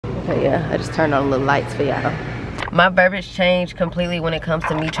So yeah, I just turned on little lights for y'all. My verbiage changed completely when it comes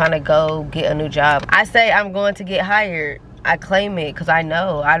to me trying to go get a new job. I say I'm going to get hired. I claim it because I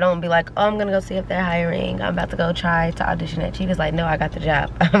know. I don't be like, oh, I'm gonna go see if they're hiring. I'm about to go try to audition at Cheetahs. Like, no, I got the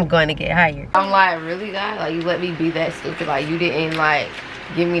job. I'm going to get hired. I'm like, really, God? Like, you let me be that stupid? Like, you didn't, like,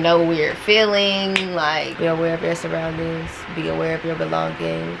 give me no weird feeling? Like, be aware of your surroundings. Be aware of your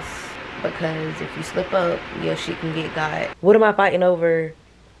belongings. Because if you slip up, your shit can get got. What am I fighting over?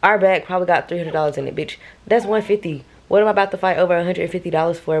 Our bag probably got $300 in it, bitch. That's $150. What am I about to fight over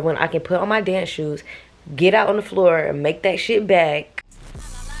 $150 for when I can put on my dance shoes, get out on the floor, and make that shit back?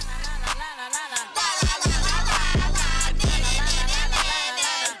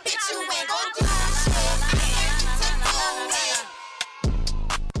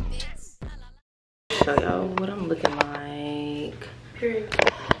 Show y'all what I'm looking like. Period.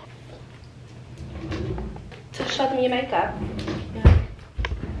 To show them your makeup.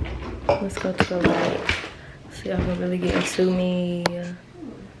 Let's go to the right so y'all can really get into me.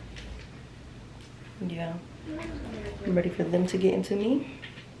 Yeah, I'm ready for them to get into me.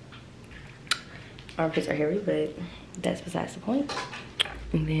 Armpits are hairy, but that's besides the point.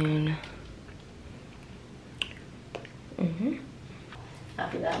 And then I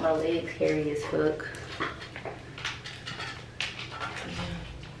forgot my legs hairy as fuck.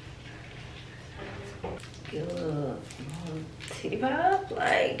 Good. Titty pop,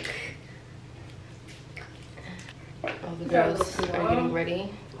 like. All the girls are getting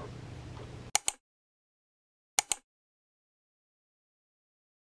ready.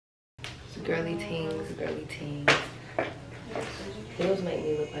 Girly teens, girly teens. Heels make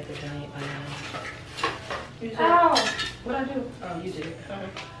me look like a giant banana. Oh, what I do? Oh, you did.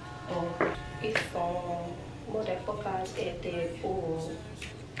 Oh, it's motherfuckers at that pool.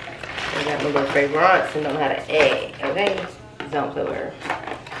 I got my little favorites and know how to act, okay? Don't play with her.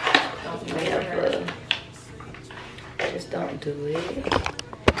 Don't play with her. Just don't do it.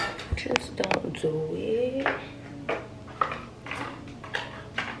 Just don't do it.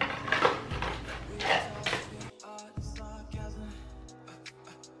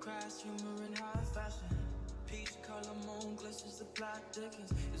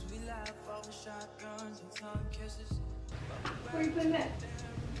 Where you putting that?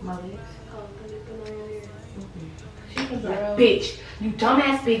 My legs. Oh, put it around there. She was like, bitch, you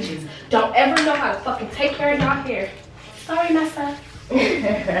dumbass bitches. Don't ever know how to fucking take care of y'all hair. Sorry, my son.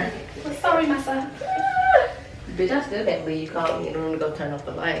 Sorry, my son. Bitch, I still can't believe you called me in the room to go turn off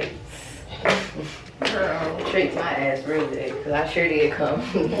the lights. Girl, treat my ass real good, because I sure did come.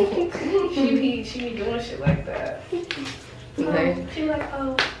 she be doing shit like that. Okay. She like,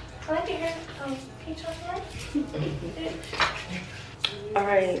 oh, I like your hair. Oh, can you try some?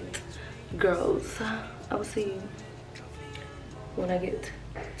 Alright, girls, I will see you when I get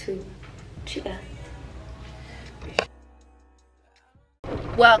to Cheetah.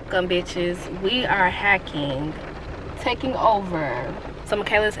 Welcome, bitches. We are hacking, taking over. So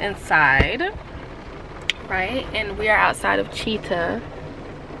Michaela's inside, right? And we are outside of Cheetah.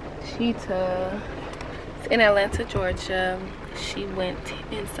 Cheetah. It's in Atlanta, Georgia. She went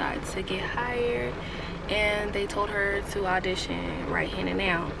inside to get hired, and they told her to audition right here and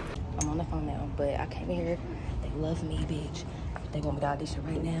now. I'm on the phone now, but I came here. They love me, bitch. They want me to audition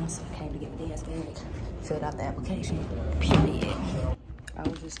right now, so I came to get the dance bag, filled out the application, period. I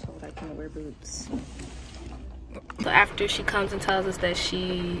was just told I can't wear boots. So after she comes and tells us that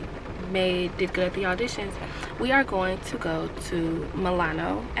she did good at the auditions, we are going to go to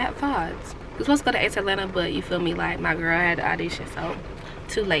Milano at VODs. We were supposed to go to Ace Atlanta, but you feel me, like my girl had to audition, so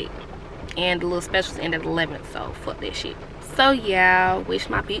too late. And the little specials end at 11, so fuck that shit. So yeah, wish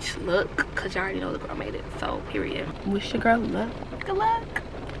my bitch luck, cause y'all already know the girl made it, so period. Wish your girl luck. Good luck.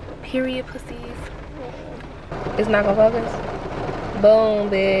 Period, pussies. It's not gonna focus? Boom,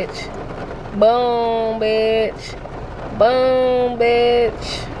 bitch. Boom, bitch. Boom,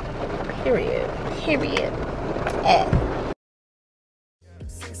 bitch. Period. Period.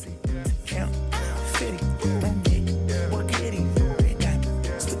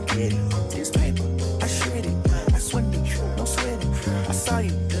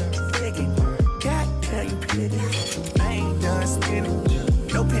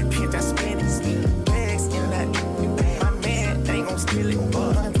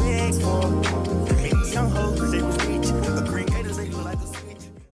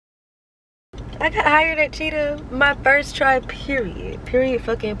 I got hired at Cheetah my first try, period. Period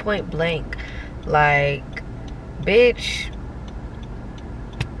fucking point blank. Like, bitch,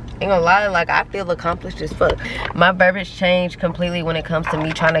 ain't gonna lie, like, I feel accomplished as fuck. My verbiage changed completely when it comes to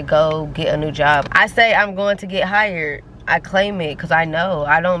me trying to go get a new job. I say I'm going to get hired. I claim it because I know.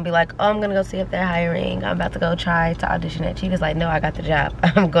 I don't be like, oh, I'm gonna go see if they're hiring. I'm about to go try to audition at Cheetahs. Like, no, I got the job.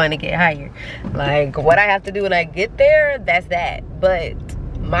 I'm going to get hired. Like, what I have to do when I get there, that's that. But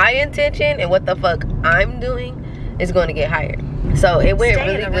my intention and what the fuck I'm doing is going to get hired. So it went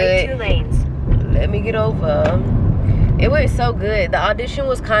really good. 2 lanes. Let me get over. It went so good. The audition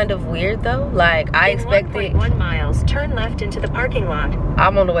was kind of weird though. Like, I expected 1.1 miles, turn left into the parking lot.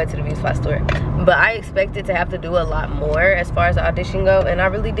 I'm on the way to the View Spot store. But I expected to have to do a lot more as far as the audition go, and I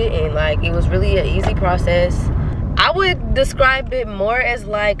really didn't. Like, it was really an easy process. I would describe it more as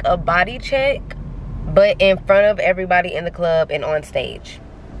like a body check, but in front of everybody in the club and on stage.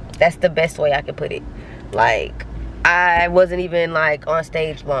 That's the best way I could put it. Like, I wasn't even like on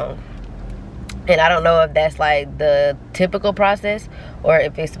stage long. And I don't know if that's like the typical process or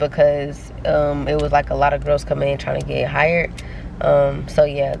if it's because it was like a lot of girls coming in trying to get hired. So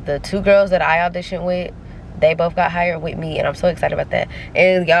yeah, the 2 girls that I auditioned with, they both got hired with me, and I'm so excited about that.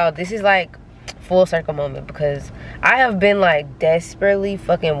 And y'all, this is like full circle moment because I have been like desperately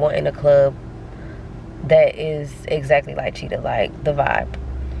fucking wanting a club that is exactly like Cheetah, like the vibe,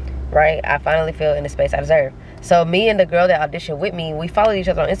 right? I finally feel in the space I deserve. So me and the girl that auditioned with me, we followed each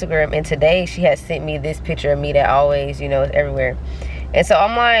other on Instagram, and today she had sent me this picture of me that always, you know, is everywhere. And so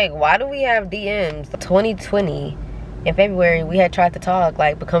I'm like, why do we have DMs? 2020 in February, we had tried to talk,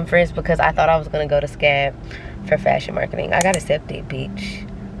 like become friends, because I thought I was gonna go to SCAD for fashion marketing. I got accepted, bitch,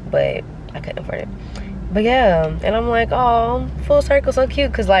 but I couldn't afford it. But yeah, and I'm like, oh, full circle, so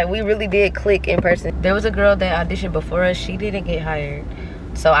cute, because like we really did click in person. There was a girl that auditioned before us, she didn't get hired.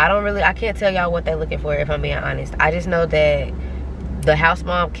 So I can't tell y'all what they're looking for, if I'm being honest. I just know that the house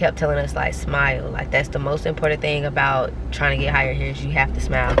mom kept telling us, like, smile. Like, that's the most important thing about trying to get hired here, is you have to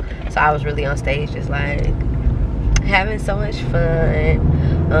smile. So I was really on stage just like having so much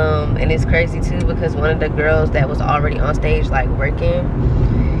fun. And it's crazy too, because one of the girls that was already on stage like working,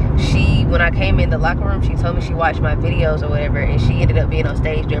 when I came in the locker room, she told me she watched my videos or whatever, and she ended up being on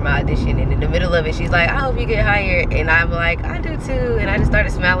stage during my audition. And in the middle of it, she's like, I hope you get hired. And I'm like, I do too. And I just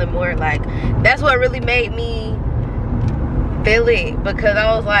started smiling more. Like, that's what really made me feel it, because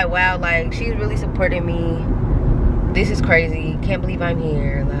I was like, wow, like, she's really supporting me. This is crazy. Can't believe I'm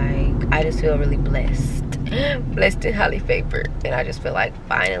here. Like, I just feel really blessed. Blessed and highly favored. And I just feel like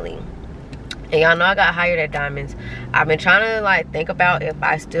finally. And y'all know I got hired at Diamonds. I've been trying to like think about if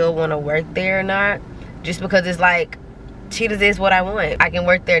I still want to work there or not, just because it's like Cheetahs is what I want. I can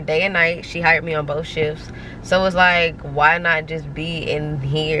work there day and night. She hired me on both shifts, so it's like, why not just be in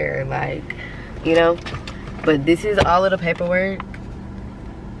here, like, you know? But this is all of the paperwork.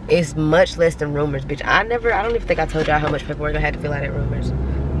 It's much less than Rumors, bitch. I don't even think I told y'all how much paperwork I had to fill out at Rumors.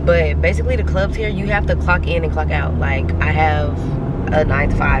 But basically the clubs here, you have to clock in and clock out. Like, I have a 9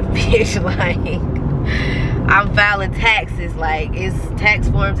 to 5, bitch. Like, I'm filing taxes. Like, it's tax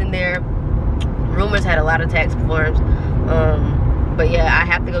forms in there. Rumors had a lot of tax forms. But yeah, I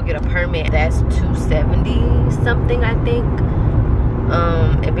have to go get a permit. That's $270 something, I think.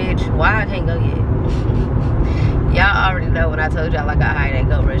 And bitch, why I can't go yet? Y'all already know when I told y'all I got hired at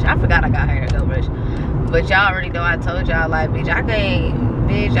Go Rush. I forgot I got hired at Go Rush. But y'all already know I told y'all, like, bitch, I can't.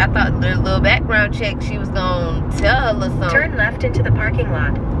 Bitch, I thought the little background check she was gonna tell us something. Turn left into the parking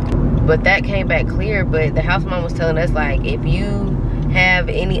lot. But that came back clear. But the house mom was telling us, like, if you have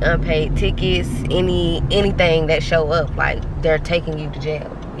any unpaid tickets, anything that show up, like, they're taking you to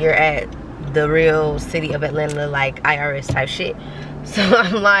jail. You're at the real city of Atlanta, like, IRS type shit. So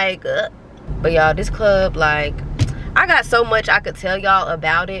I'm like, ugh. But y'all, this club, like, I got so much I could tell y'all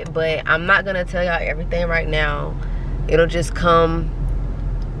about it, but I'm not gonna tell y'all everything right now. It'll just come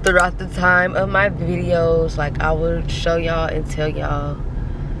throughout the time of my videos. Like, I will show y'all and tell y'all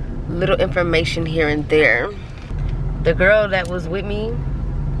little information here and there. The girl that was with me,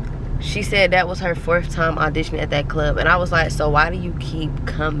 she said that was her 4th time auditioning at that club, and I was like, so why do you keep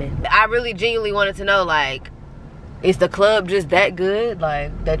coming? I really genuinely wanted to know, like, is the club just that good,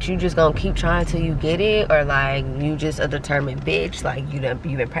 like, that you just gonna keep trying till you get it, or like you just a determined bitch, like you've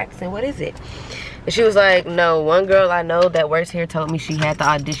been practicing? What is it? And she was like, no, one girl I know that works here told me she had to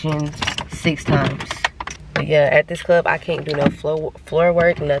audition 6 times. But yeah, at this club I can't do no floor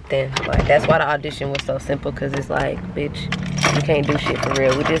work, nothing. Like, that's why the audition was so simple, because it's like, bitch, you can't do shit for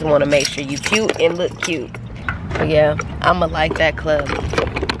real. We just want to make sure you cute and look cute. But yeah, I'ma like that club.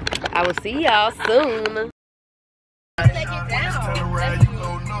 I will see y'all soon.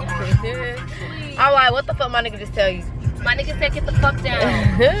 I'm like, what the fuck my nigga just tell you? My nigga said get the fuck down.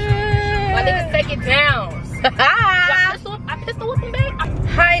 My nigga said get down. I pistol whip him back.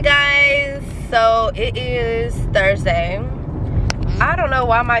 Hi guys, so it is Thursday. I don't know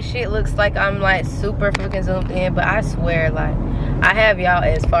why my shit looks like I'm like super fucking zoomed in, but I swear like I have y'all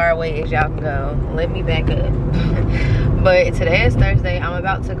as far away as y'all can go. Let me back up. But today is Thursday. I'm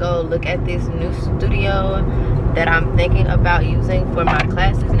about to go look at this new studio that I'm thinking about using for my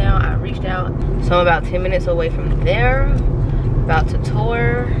classes now. I reached out, so I'm about 10 minutes away from there. About to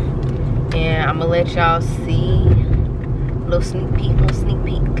tour, and I'm gonna let y'all see a little sneak peek.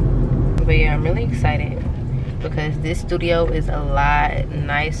 But yeah, I'm really excited because this studio is a lot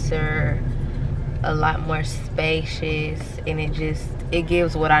nicer, a lot more spacious, and it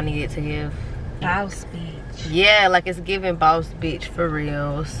gives what I need it to give. Boss bitch. Yeah, like it's giving boss bitch for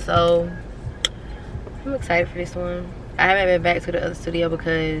real. So I'm excited for this one. I haven't been back to the other studio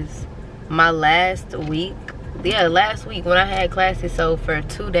because my last week when I had classes, so for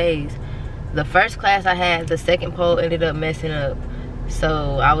 2 days, the first class I had, the second pole ended up messing up.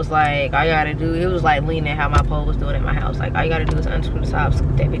 So I was like, all you gotta do, it was like leaning how my pole was doing at my house. Like all you gotta do is unscrew the top,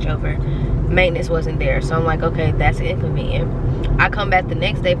 scoop that bitch over. Maintenance wasn't there. So I'm like, okay, that's inconvenient. I come back the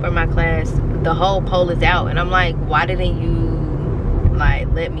next day for my class, the whole pole is out. And I'm like, why didn't you like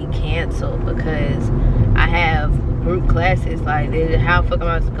let me cancel? Because I have group classes. Like how the fuck am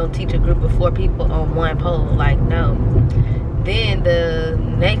I gonna teach a group of 4 people on one pole? Like no. Then the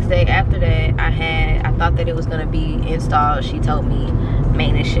next day after that, I thought that it was gonna be installed. She told me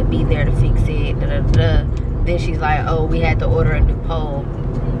maintenance should be there to fix it. Then she's like, oh, we had to order a new pole.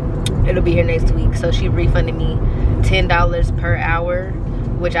 It'll be here next week. So she refunded me $10 per hour,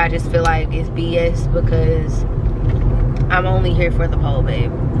 which I just feel like is BS because I'm only here for the pole,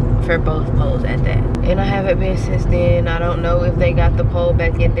 babe. For both poles at that. And I haven't been since then. I don't know if they got the pole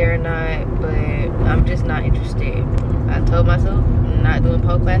back in there or not, but I'm just not interested. I told myself I'm not doing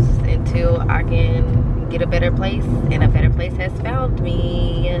pole classes until I can get a better place, and a better place has found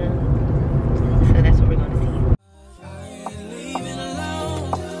me. So that's what we're gonna see.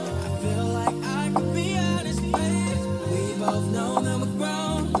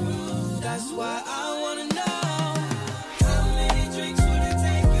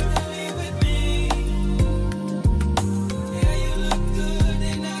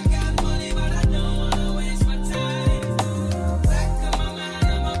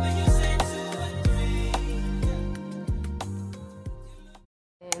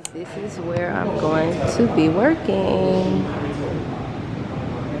 This is where I'm going to be working.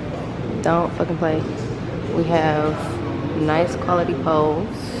 Don't fucking play. We have nice quality poles,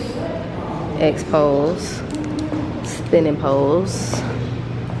 X poles, spinning poles,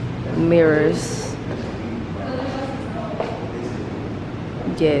 mirrors.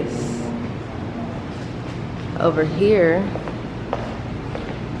 Yes. Over here,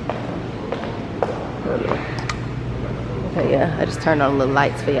 okay, yeah, I just turned on the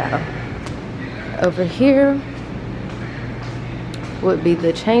lights for y'all. Over here would be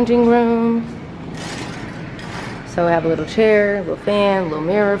the changing room. So I have a little chair, a little fan, a little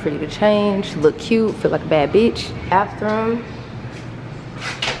mirror for you to change, look cute, feel like a bad bitch. Bathroom.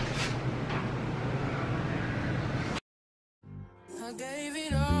 I gave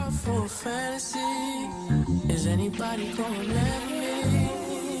it all for a fantasy. Is anybody gonna let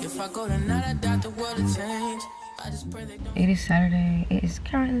me? If I go tonight, I doubt the world will change. It is Saturday. It is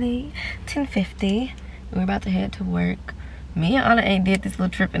currently 10:50. We're about to head to work. Me and Anna ain't did this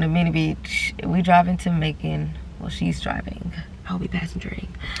little trip in a mini beach. We driving to Macon. Well, she's driving. I'll be passengering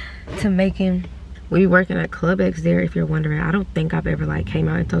to Macon. We working at Club X there, if you're wondering. I don't think I've ever like came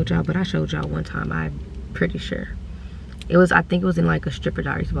out and told y'all, but I showed y'all one time. I'm pretty sure. It was, I think it was in like a Stripper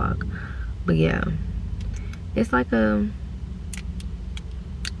Diaries vlog. But yeah, it's like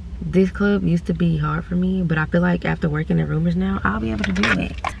this club used to be hard for me, but I feel like after working at Rumors now, I'll be able to do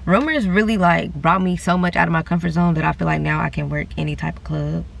it. Rumors really like brought me so much out of my comfort zone that I feel like now I can work any type of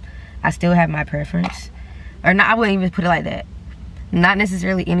club. I still have my preference. Or not, I wouldn't even put it like that. Not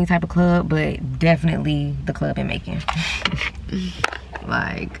necessarily any type of club, but definitely the club in Macon.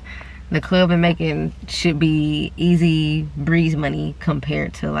 Like, the club in Macon should be easy breeze money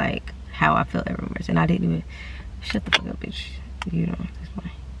compared to like how I felt at Rumors. And I didn't even, shut the fuck up, bitch. You know, that's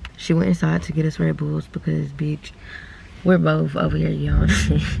fine. She went inside to get us Red Bulls because, bitch, we're both over here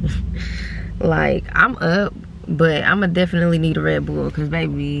yawning. Like, I'm up, but I'ma definitely need a Red Bull because,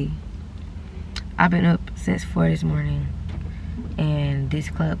 baby, I've been up since 4 this morning. And this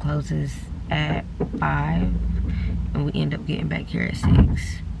club closes at 5. And we end up getting back here at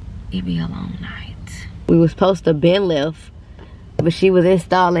 6. It be a long night. We was supposed to been left, but she was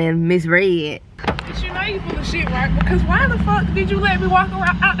installing Miss Red. But you know you full of shit, right? Because why the fuck did you let me walk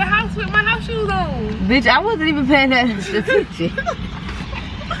around out the house with my house shoes on? Bitch, I wasn't even paying that attention.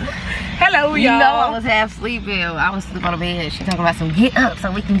 Hello, y'all. You know I was half sleeping. I was sleeping on the bed. She talking about some get up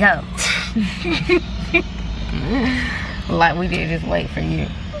so we can go. Like we did just wait for you.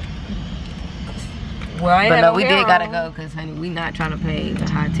 Well, I ain't but no, no we hair did gotta on. go because honey, we not trying to pay the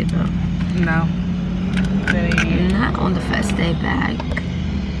high tip up. No. Not on the first day back.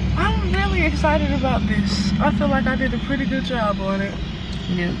 I'm really excited about this. I feel like I did a pretty good job on it.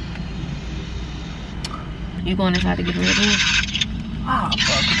 Yeah. You going inside to get a Red Bull? Oh,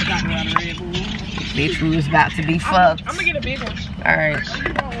 fuck. I forgot about a Red Bull. Bitch, we was about to be fucked. I'm gonna get a big one. Alright.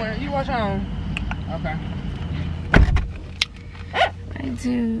 You want one? You watch home. Okay. I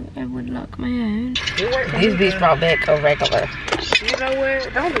do. I would lock my hand. This bitch brought back a regular. You know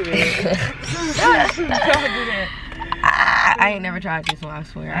what? Don't do that. Don't do that. I ain't never tried this one, I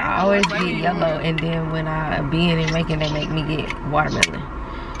swear. I always get yellow, and then when I be in and making, they make me get watermelon.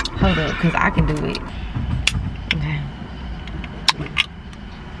 Hold up, because I can do it. Okay.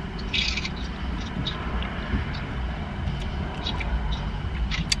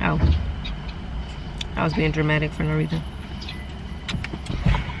 Oh. I was being dramatic for no reason.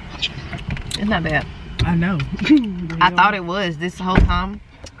 It's not bad. I know. I thought it was this whole time.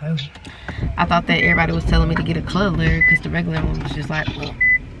 Oh. I thought that everybody was telling me to get a color because the regular one was just like, oh.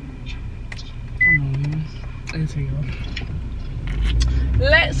 Let's go.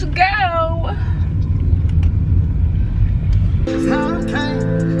 Let's go.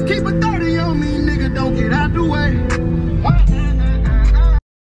 Keep a 30 on me, nigga, don't get out the way.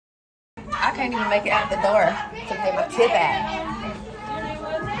 I can't even make it out the door to get my tip out.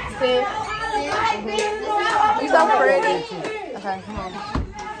 See? You so pretty. Okay, come on.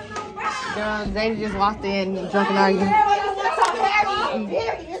 Girl, they just walked in drunk and arguing.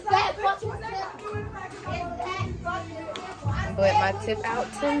 But my tip out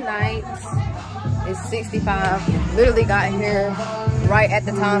tonight is 65. Literally got here right at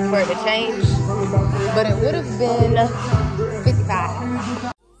the time for it to change. But it would have been 55.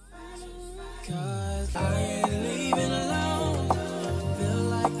 I ain't leaving alone. Feel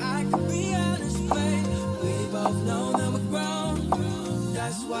like I could be out of space. We both know that we're grown.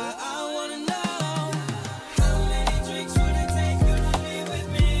 That's why I wanna know how many drinks would it take you to be with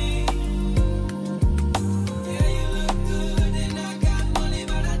me? Yeah, you look good and I got money,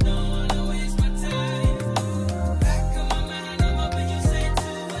 but I don't wanna waste my time. Back of my mind, I'm hoping you say 2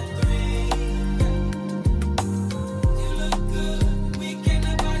 or 3. You look good, we can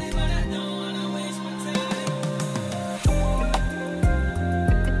have party, but I don't wanna waste my time.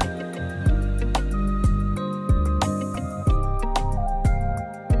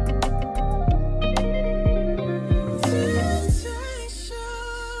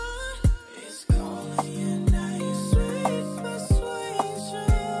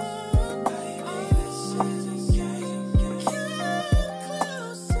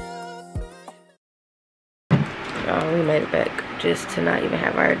 We made it back just to not even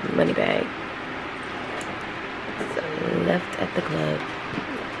have our money bag. So left at the club.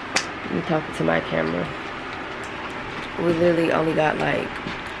 I'm talking to my camera. We literally only got like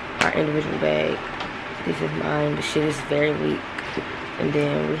our individual bag. This is mine. The shit is very weak. And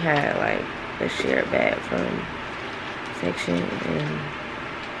then we had like a shared bag from section and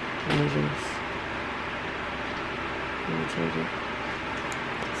movies. Let me change it.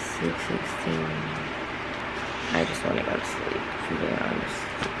 6:16. I just want to go to sleep, if I'm being honest.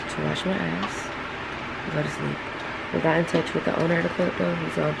 To wash my ass, go to sleep. We got in touch with the owner of the club though.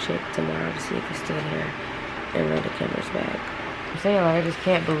 He's gonna check tomorrow to see if he's still here and run the cameras back. I'm saying, like, I just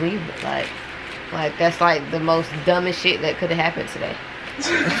can't believe it. Like that's like the most dumbest shit that could have happened today.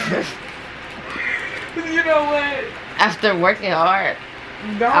 You know what? After working hard,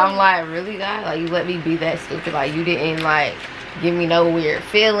 Don't. I'm like, really, God? Like, you let me be that stupid? Like, you didn't, like, give me no weird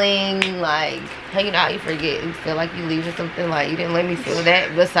feeling? Like, you know how you forget, you feel like you leaving something? Like, you didn't let me feel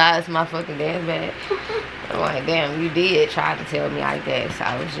that besides my fucking dance bag. I'm like, damn, you did try to tell me, I guess.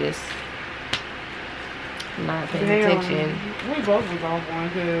 I was just not paying attention. We both was on one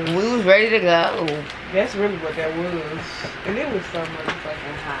because We was ready to go. that's really what that was. And it was so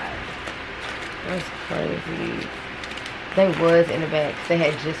motherfucking hot. That's crazy. They was in the back. They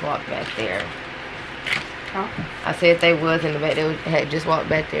had just walked back there. Huh? I said they was in the back. They had just walked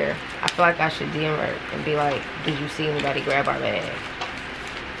back there. I feel like I should DM her and be like, did you see anybody grab our bag?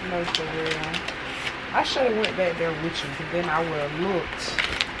 No, for real. I should have went back there with you, but then I would have looked.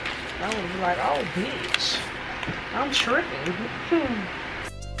 I would be like, oh, bitch. I'm tripping.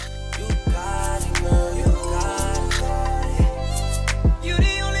 You got it, girl, you got it. You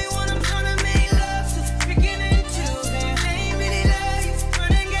the only one I'm tryna make love to. Freaking and choosing. They ain't really love you.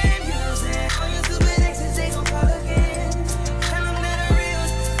 Running game using. All your stupid exes, they gon' call again. Tell them that I'm real.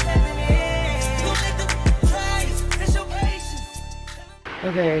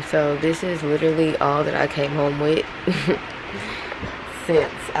 Okay, so this is literally all that I came home with since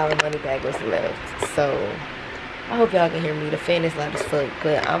our money bag was left. So I hope y'all can hear me. The fan is loud as fuck,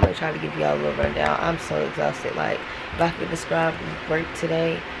 but I'm gonna try to give y'all a little rundown. I'm so exhausted. Like, if I could describe work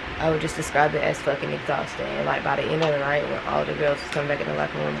today, I would just describe it as fucking exhausting. And like by the end of the night, when all the girls come back in the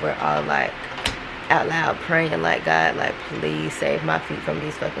locker room, we're all like out loud praying like, God, like, please save my feet from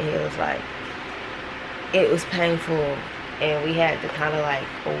these fucking heels. Like, it was painful, and we had to kind of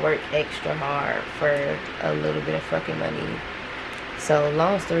like work extra hard for a little bit of fucking money. So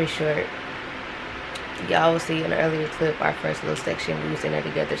long story short, y'all will see in an earlier clip our first little section. We was in there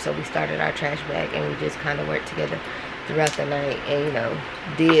together, so we started our trash bag and we just kind of worked together throughout the night, and you know,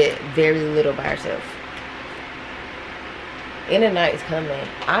 did very little by ourselves. In the night is coming.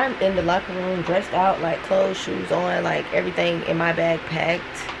 I'm in the locker room dressed out, like clothes, shoes on, like everything in my bag packed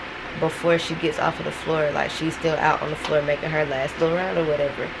before she gets off of the floor. Like, she's still out on the floor making her last little round or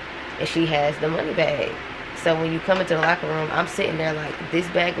whatever, and she has the money bag. So when you come into the locker room, I'm sitting there like, this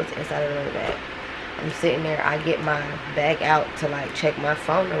bag was inside of the money bag. I'm sitting there, I get my bag out to like check my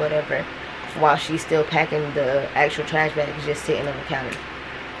phone or whatever, while she's still packing the actual trash bag, is just sitting on the counter.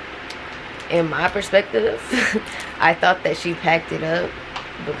 In my perspective, I thought that she packed it up,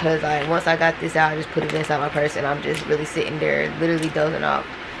 because like once I got this out, I just put it inside my purse, and I'm just really sitting there literally dozing off.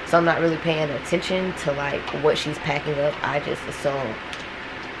 So I'm not really paying attention to like what she's packing up. I just assume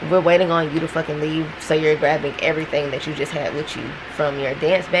we're waiting on you to fucking leave, so you're grabbing everything that you just had with you, from your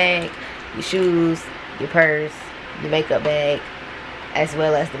dance bag, your shoes, your purse, your makeup bag, as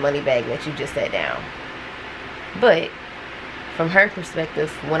well as the money bag that you just set down. But from her perspective,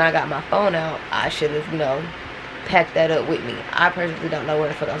 when I got my phone out, I should have, you know, packed that up with me. I personally don't know where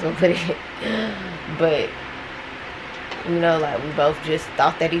the fuck I was gonna put it, but you know, like, we both just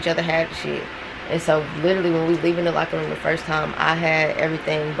thought that each other had the shit. And so literally when we was leaving the locker room the first time, I had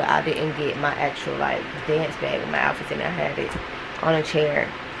everything, but I didn't get my actual like dance bag with my outfits in there. I had it on a chair.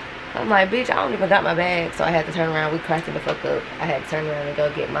 I'm like, bitch, I don't even got my bag. So I had to turn around. We cracked it the fuck up. I had to turn around and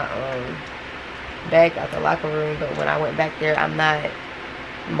go get my bag out the locker room. But when I went back there, I'm not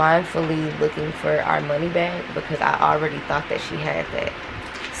mindfully looking for our money bag, because I already thought that she had that.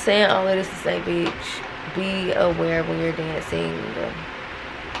 Saying all of this to say, bitch, be aware when you're dancing.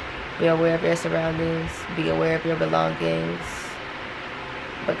 Be aware of your surroundings. Be aware of your belongings.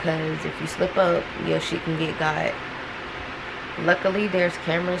 Because if you slip up, your shit can get got. Luckily, there's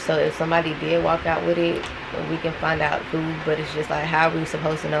cameras, so if somebody did walk out with it, we can find out who. But it's just like, how are we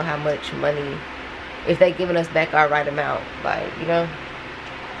supposed to know how much money, if they giving us back our right amount? Like, you know?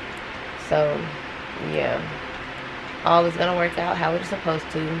 So, yeah. All is gonna work out how it's supposed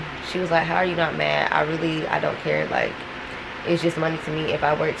to. She was like, how are you not mad? I don't care. Like, it's just money to me. If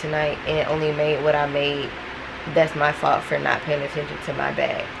I worked tonight and only made what I made, that's my fault for not paying attention to my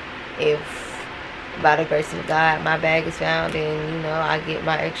bag. If by the grace of God my bag is found and, you know, I get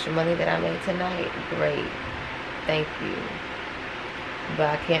my extra money that I made tonight, great, thank you. But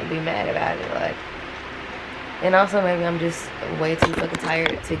I can't be mad about it. Like, and also maybe I'm just way too fucking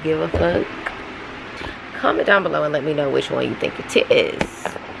tired to give a fuck. Comment down below and let me know which one you think it is.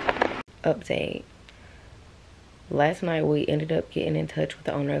 Update. Last night we ended up getting in touch with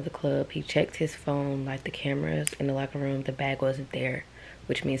the owner of the club. He checked his phone, like the cameras in the locker room. The bag wasn't there,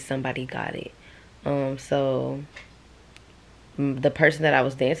 which means somebody got it. So the person that I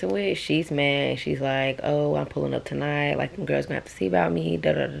was dancing with, she's mad. She's like, oh, I'm pulling up tonight. Like, them girls gonna have to see about me.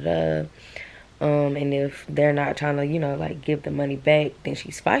 Da da da da. And if they're not trying to, you know, like, give the money back, then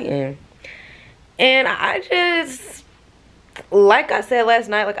she's fighting. And I just, like I said last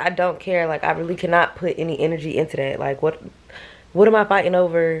night, like, I don't care. Like, I really cannot put any energy into that. Like, what am I fighting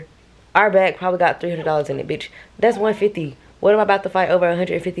over? Our bag probably got $300 in it, bitch. That's $150. What am I about to fight over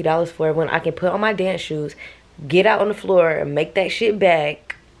 $150 for when I can put on my dance shoes, get out on the floor, and make that shit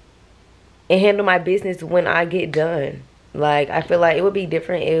back, and handle my business when I get done? Like, I feel like it would be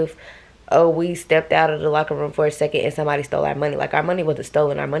different if, oh, we stepped out of the locker room for a second and somebody stole our money. Like, our money wasn't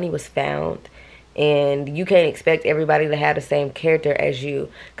stolen. Our money was found. And you can't expect everybody to have the same character as you.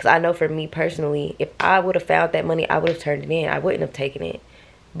 Because I know for me personally, if I would have found that money, I would have turned it in. I wouldn't have taken it.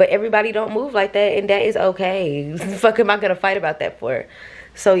 But everybody don't move like that, and that is okay. Fuck am I gonna fight about that for?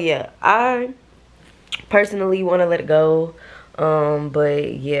 So yeah, I personally want to let it go.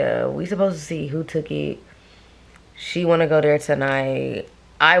 But yeah, we supposed to see who took it. She want to go there tonight.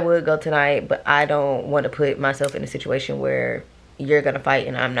 I would go tonight, but I don't want to put myself in a situation where you're gonna fight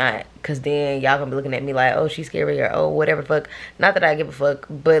and I'm not, because then y'all gonna be looking at me like, oh, she's scary, or oh, whatever the fuck. Not that I give a fuck,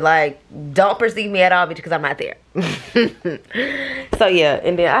 but like, don't perceive me at all, bitch, because I'm not there. So yeah,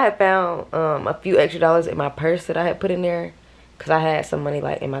 and then I had found a few extra dollars in my purse that I had put in there, because I had some money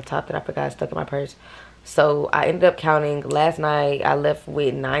like in my top that I forgot stuck in my purse. So I ended up counting last night. I left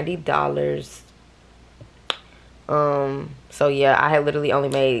with $90. So yeah, I had literally only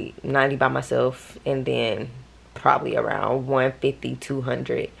made 90 by myself, and then probably around 150,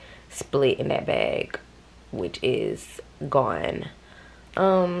 200 split in that bag, which is gone.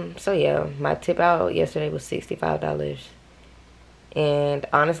 So yeah, my tip out yesterday was $65. And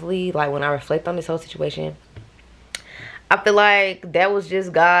honestly, like, when I reflect on this whole situation, I feel like that was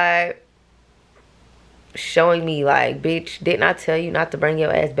just God showing me, like, bitch, didn't I tell you not to bring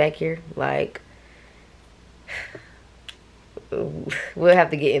your ass back here? Like, we'll have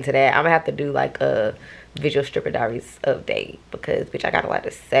to get into that. I'm gonna have to do like a visual stripper diaries update, because bitch, I got a lot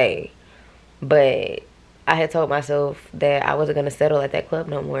to say. But I had told myself that I wasn't gonna settle at that club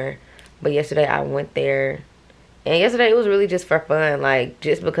no more. But yesterday I went there, and yesterday it was really just for fun, like,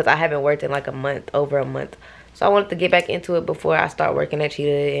 just because I haven't worked in like a month, over a month. So I wanted to get back into it before I start working at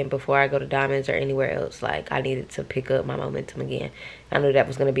Cheetah and before I go to Diamonds or anywhere else. Like, I needed to pick up my momentum again. I knew that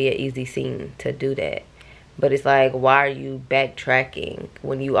was gonna be an easy scene to do that. But it's like, why are you backtracking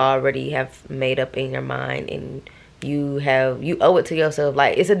when you already have made up in your mind, and you owe it to yourself?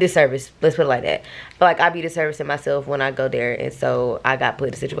 Like, it's a disservice, let's put it like that. I feel like I be disservicing myself when I go there, and so I got put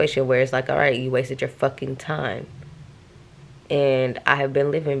in a situation where it's like, all right, you wasted your fucking time. And I have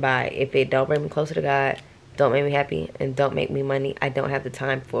been living by, if it don't bring me closer to God, don't make me happy, and don't make me money, I don't have the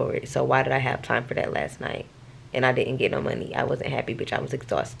time for it. So why did I have time for that last night? And I didn't get no money. I wasn't happy, bitch. I was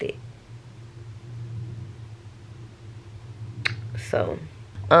exhausted. So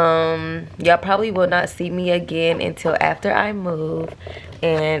y'all probably will not see me again until after I move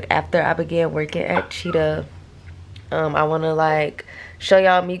and after I begin working at Cheetah. I want to like show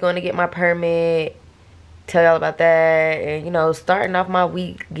y'all me going to get my permit, tell y'all about that, and you know, starting off my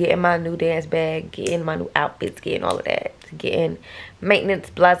week, getting my new dance bag, getting my new outfits, getting all of that, getting maintenance,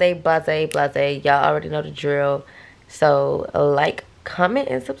 blase. Y'all already know the drill. So like, comment,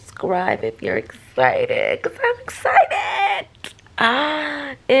 and subscribe if you're excited, because I'm excited.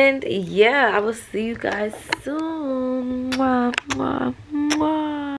 And yeah, I will see you guys soon. Mwah, mwah, mwah.